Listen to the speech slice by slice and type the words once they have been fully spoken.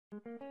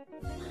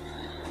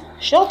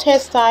Short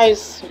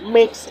hairstyles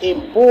makes a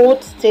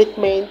bold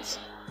statement,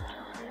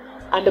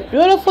 and the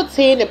beautiful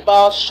thing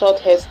about short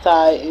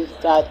hairstyle is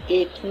that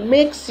it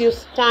makes you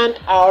stand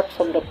out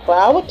from the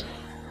crowd,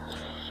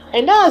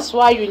 and that's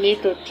why you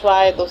need to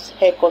try those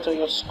haircuts on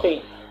your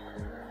screen.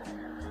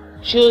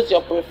 Choose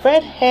your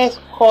preferred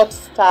haircut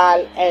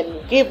style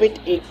and give it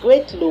a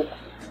great look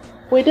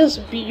with these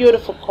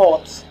beautiful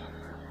cuts.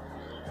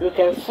 You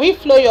can free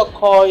flow your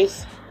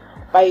coils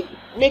by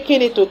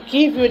making it to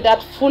give you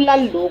that fuller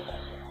look,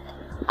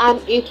 and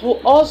it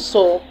will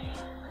also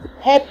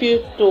help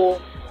you to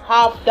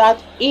have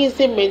that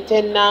easy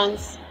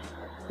maintenance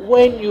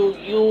when you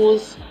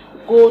use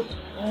good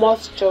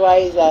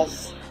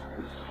moisturizers.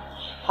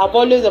 I've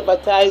always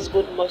advertised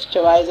good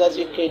moisturizers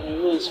you can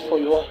use for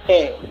your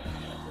hair,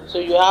 so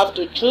you have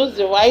to choose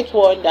the right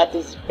one that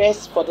is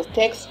best for the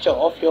texture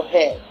of your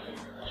hair.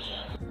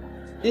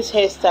 These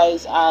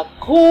hairstyles are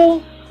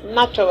cool,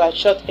 natural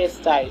short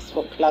hairstyles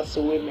for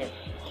classy women.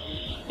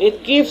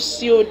 It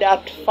gives you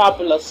that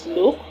fabulous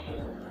look.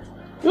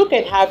 You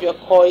can have your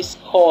coils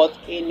cut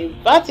in a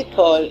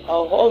vertical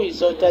or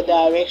horizontal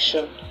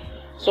direction.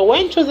 So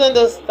when choosing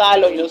the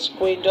style on your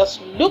screen,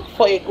 just look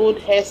for a good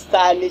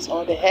hairstylist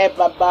or the hair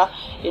barber.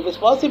 If it's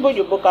possible,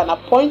 you book an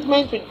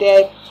appointment with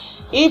them.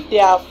 If they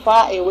are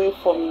far away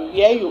from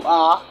where you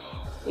are,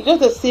 it's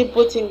just a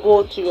simple thing.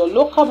 Go to your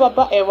local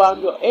barber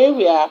around your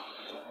area,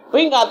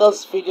 bring out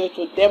this video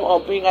to them, or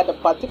bring out the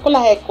particular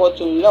haircut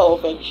you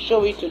love and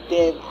show it to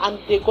them, and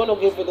they're going to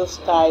give you the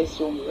styles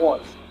you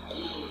want.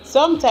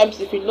 Sometimes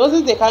if you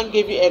notice they can't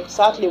give you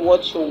exactly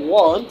what you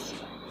want,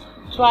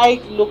 try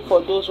look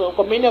for those ones.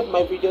 For many of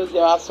my videos,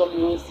 there are some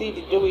you will see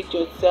the do it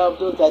yourself,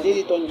 those that did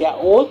it on their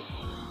own.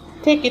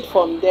 Take it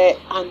from there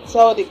and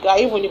tell the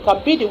guy, even you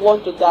can be the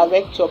one to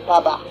direct your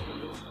barber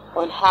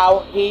on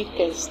how he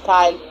can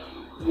style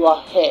your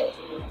hair.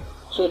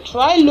 So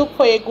try look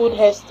for a good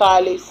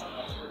hairstylist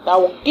that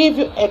will give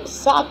you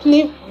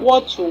exactly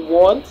what you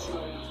want,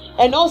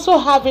 and also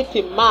have it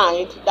in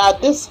mind that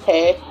this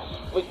hair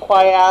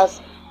requires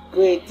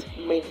great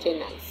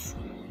maintenance.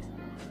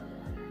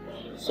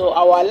 So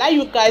I will allow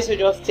you guys to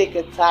just take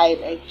a time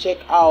and check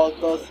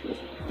out those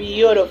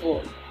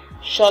beautiful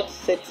short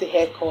sexy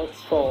haircuts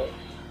for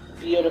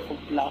beautiful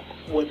black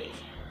women.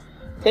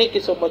 Thank you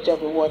so much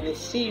everyone, and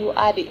see you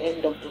at the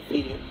end of the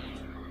video.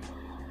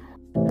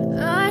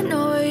 I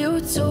know you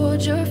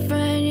told your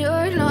friend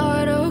you're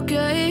not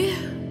okay,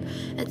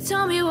 and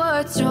tell me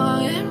what's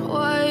wrong and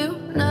why you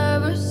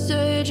never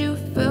said you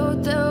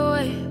felt that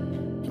way.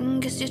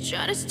 And guess you're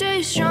trying to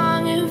stay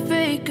strong and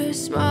fake a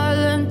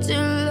smile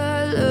until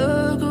I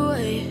look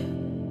away.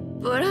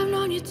 But I've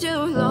known you too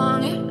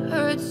long, it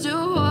hurts to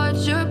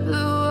watch your blue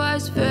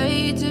eyes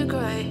fade to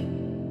gray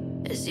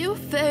as you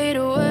fade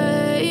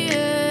away,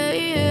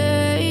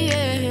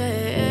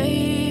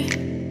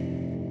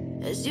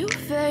 as you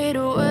fade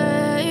away.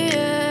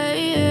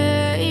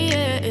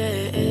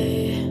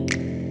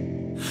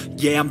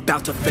 Yeah, I'm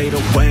about to fade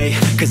away,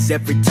 cause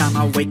every time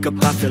I wake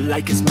up I feel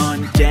like it's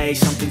Monday.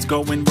 Something's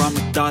going wrong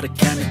with all the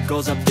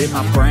chemicals up in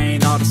my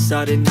brain. All of a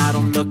sudden I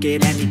don't look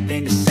at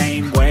anything the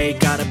same way.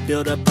 Got a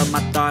buildup of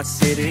my thoughts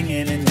sitting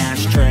in an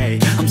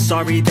ashtray. I'm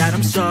sorry that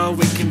I'm so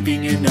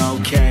inconvenient,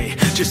 okay.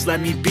 Just let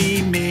me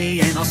be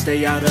me and I'll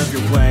stay out of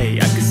your way.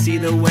 I can see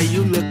the way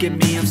you look at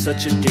me, I'm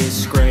such a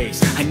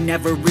disgrace. I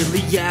never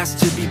really asked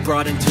to be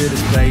brought into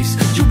this place.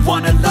 You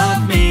wanna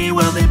love me?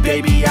 Well then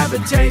baby have a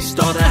taste.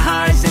 All the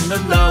highs and the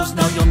lows,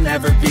 no, you'll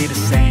never be the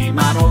same.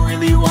 I don't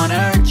really wanna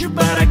hurt you,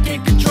 but I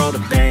can't control the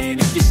pain.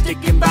 If you're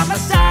sticking by my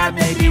side,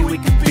 maybe we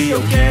could be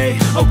okay.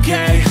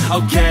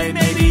 Okay,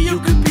 maybe you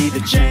could be the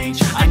change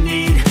I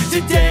need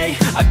today.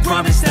 I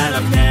promise that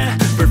I've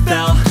never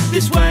felt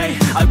this way.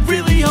 I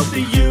really hope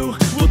that you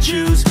will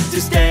choose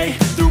to stay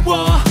through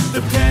all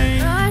the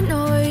pain. I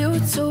know you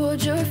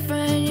told your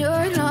friend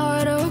you're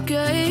not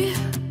okay,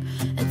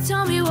 and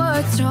tell me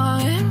what's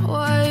wrong and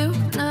why you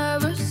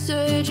never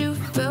said you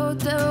felt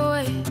that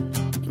way.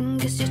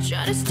 Guess you're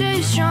trying to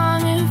stay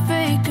strong and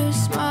fake a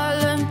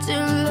smile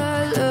until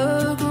I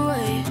look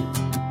away.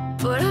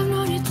 But I've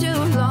known you too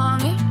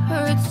long, it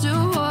hurts to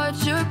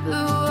watch your blue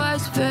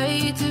eyes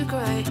fade to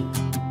gray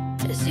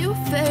as you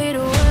fade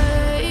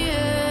away,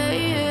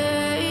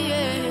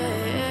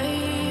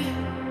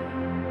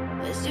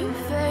 as you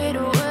fade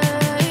away,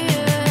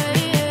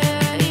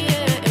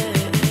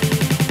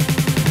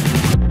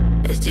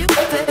 as you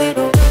fade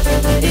away.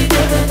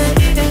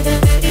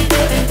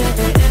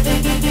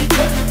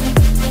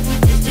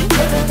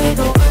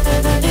 Go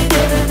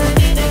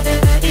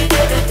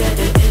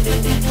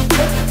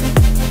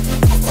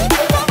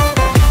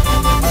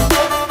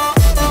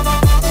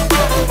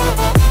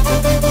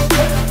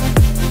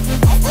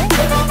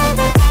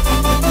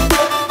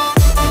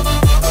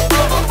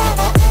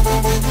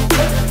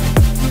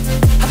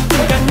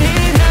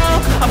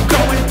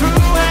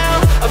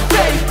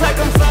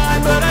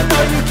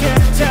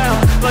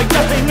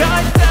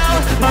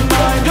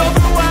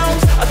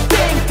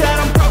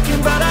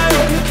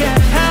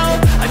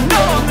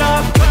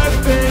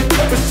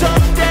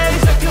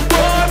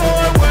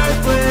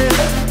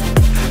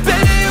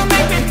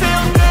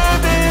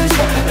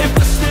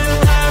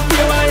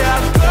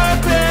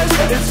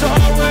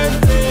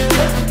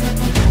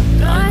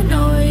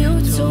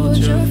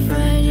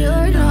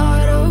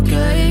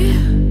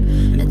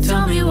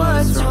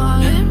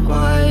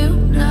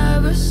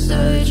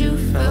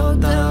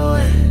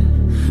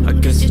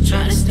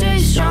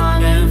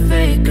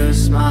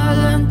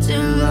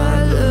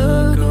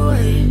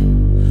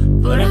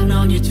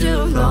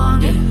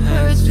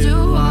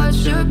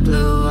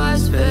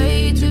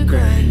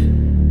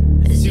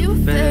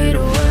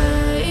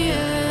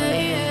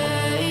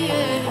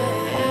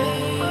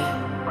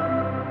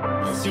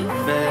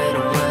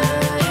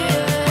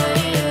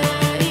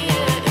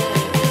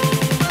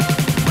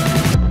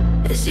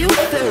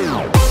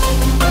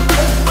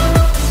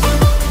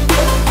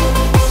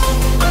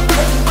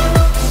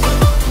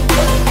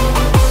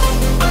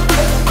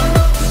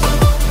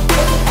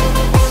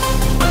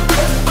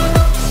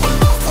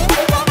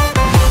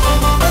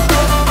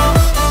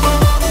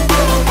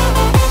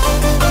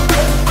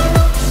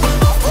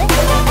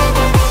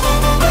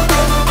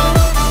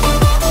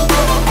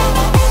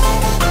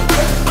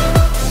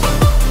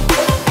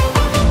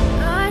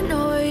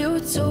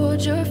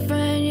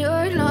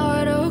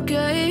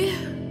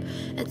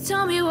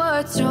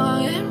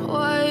strong and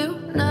why you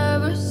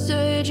never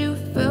said you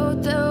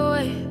felt that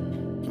way.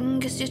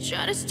 And guess you're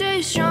trying to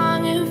stay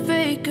strong and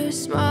fake a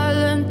smile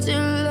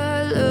until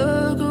I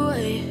look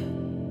away.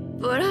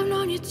 But I've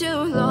known you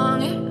too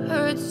long, it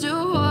hurts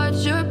to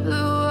watch your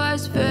blue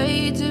eyes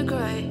fade to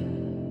gray.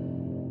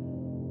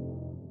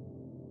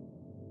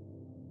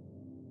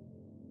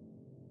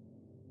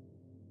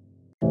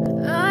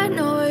 I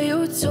know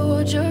you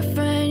told your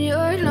friend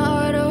you're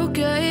not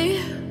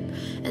okay,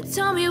 and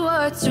tell me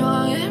what's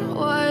wrong and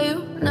why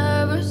you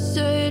never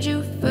said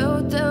you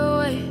felt that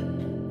way.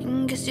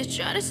 And guess you're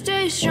trying to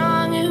stay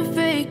strong and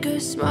fake a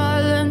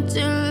smile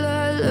until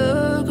I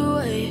look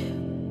away.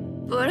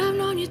 But I've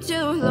known you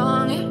too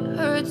long, it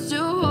hurts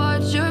to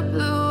watch your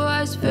blue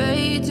eyes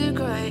fade to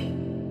gray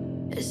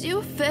as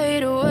you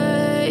fade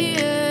away,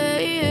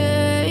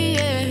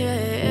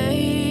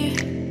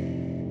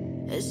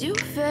 as you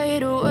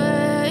fade away.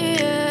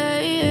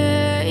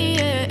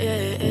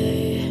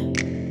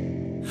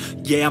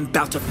 Yeah, I'm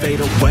about to fade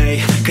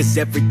away, cause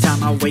every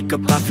time I wake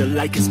up I feel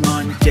like it's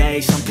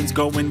Monday. Something's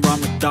going wrong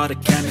with all the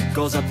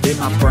chemicals up in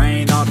my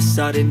brain. All of a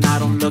sudden I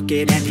don't look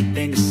at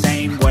anything the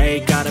same way.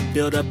 Gotta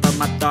build up of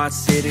my thoughts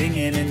sitting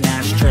in an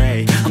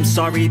ashtray. I'm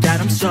sorry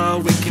that I'm so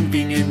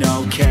inconvenient,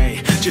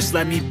 okay. Just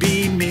let me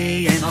be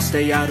me and I'll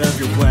stay out of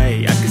your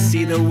way. I can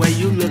see the way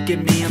you look at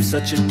me, I'm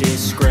such a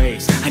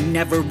disgrace. I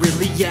never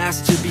really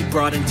asked to be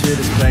brought into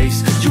this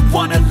place. You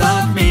wanna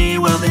love me?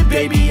 Well then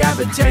baby have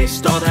a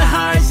taste. All the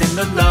highs and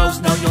the lows,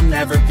 no you'll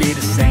never be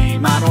the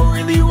same. I don't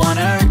really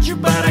wanna hurt you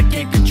but I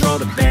can't control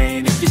the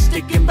pain. If you're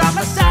sticking by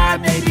my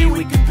side maybe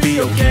we could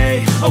be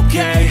okay.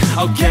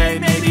 Okay,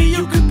 maybe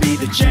you could be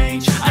the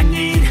change I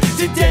need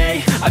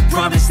today. I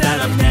promise that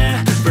I've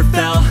never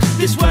felt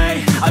this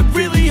way. I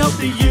really hope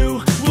that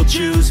you will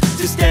choose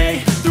to stay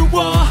through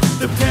all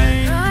the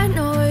pain. I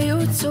know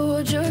you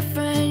told your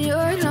friend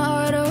you're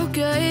not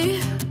okay,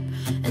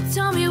 and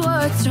tell me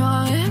what's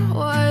wrong and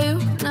why you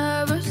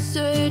never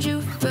said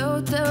you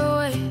felt that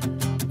way.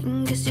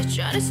 And guess you're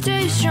trying to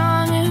stay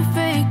strong and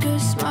fake a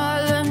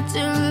smile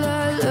until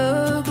I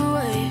look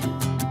away.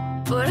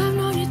 But I've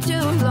known you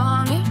too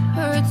long, it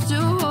hurts to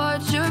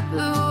watch your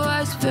blue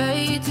eyes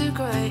fade to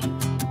gray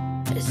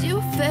as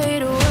you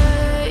fade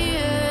away,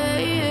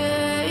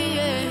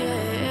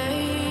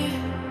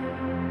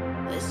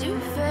 as you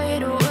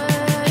fade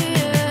away,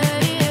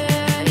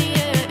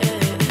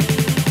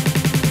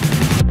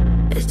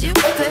 as you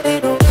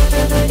fade away.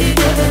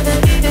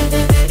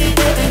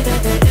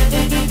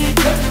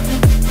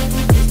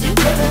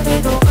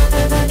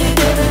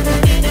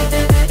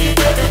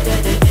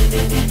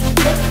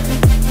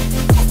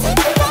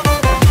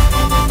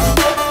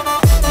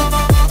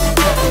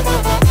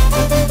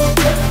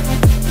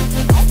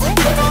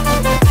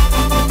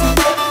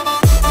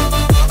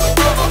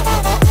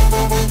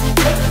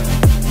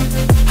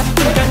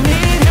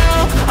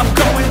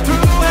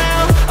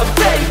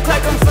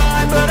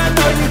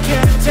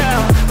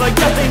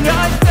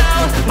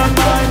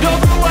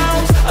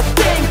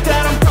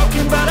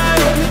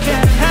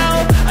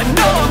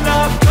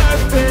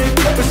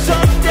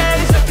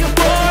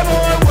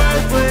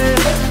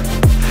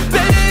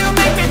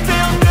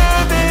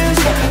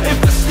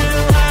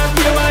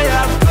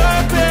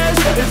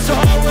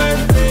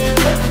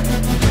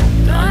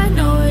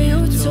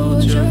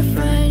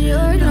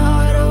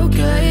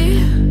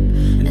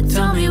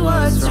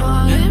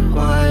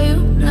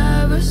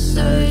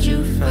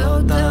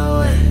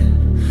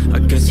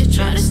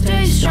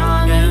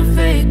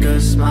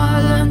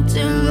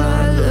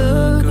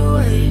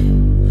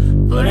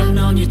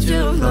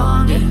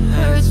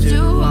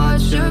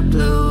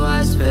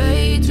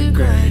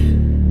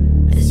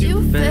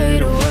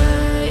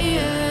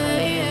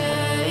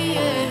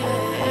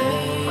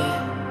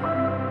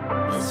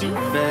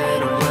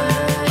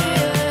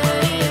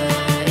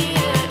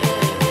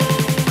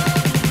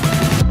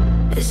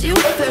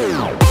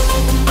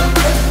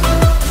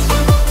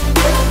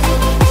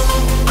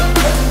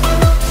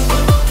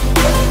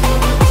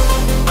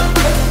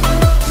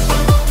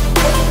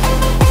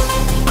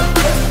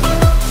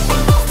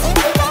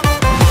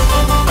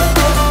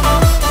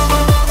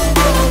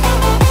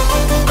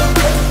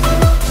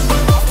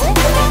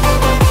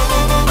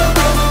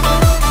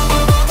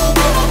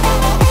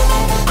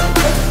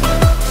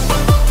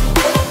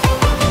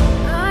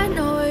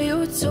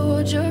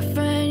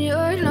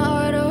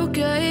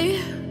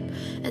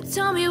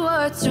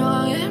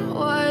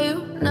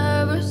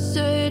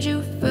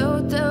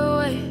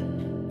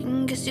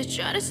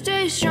 Try to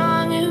stay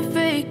strong and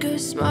fake a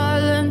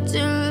smile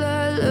until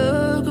I